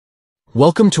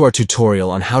Welcome to our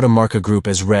tutorial on how to mark a group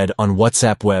as read on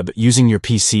WhatsApp Web using your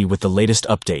PC with the latest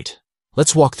update.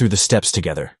 Let's walk through the steps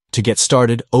together. To get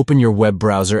started, open your web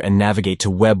browser and navigate to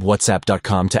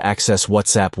webwhatsapp.com to access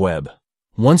WhatsApp Web.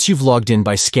 Once you've logged in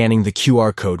by scanning the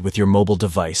QR code with your mobile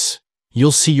device,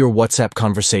 you'll see your WhatsApp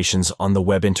conversations on the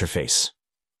web interface.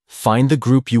 Find the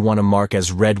group you want to mark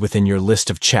as read within your list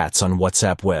of chats on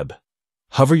WhatsApp Web.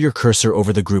 Hover your cursor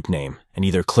over the group name and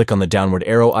either click on the downward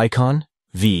arrow icon,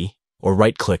 V, or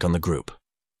right-click on the group.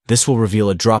 This will reveal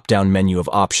a drop-down menu of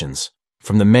options.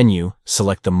 From the menu,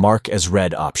 select the Mark as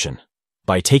Read option.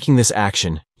 By taking this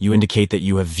action, you indicate that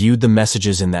you have viewed the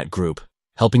messages in that group,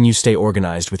 helping you stay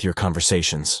organized with your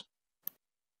conversations.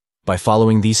 By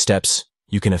following these steps,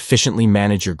 you can efficiently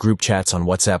manage your group chats on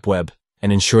WhatsApp Web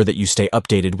and ensure that you stay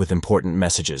updated with important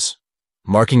messages.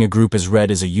 Marking a group as read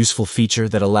is a useful feature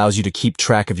that allows you to keep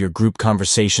track of your group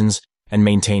conversations and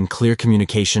maintain clear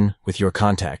communication with your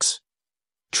contacts.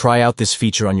 Try out this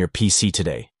feature on your PC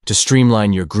today to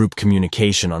streamline your group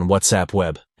communication on WhatsApp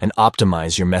Web and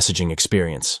optimize your messaging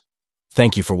experience.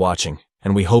 Thank you for watching,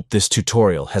 and we hope this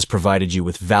tutorial has provided you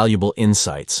with valuable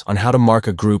insights on how to mark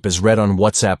a group as read on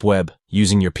WhatsApp Web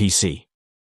using your PC.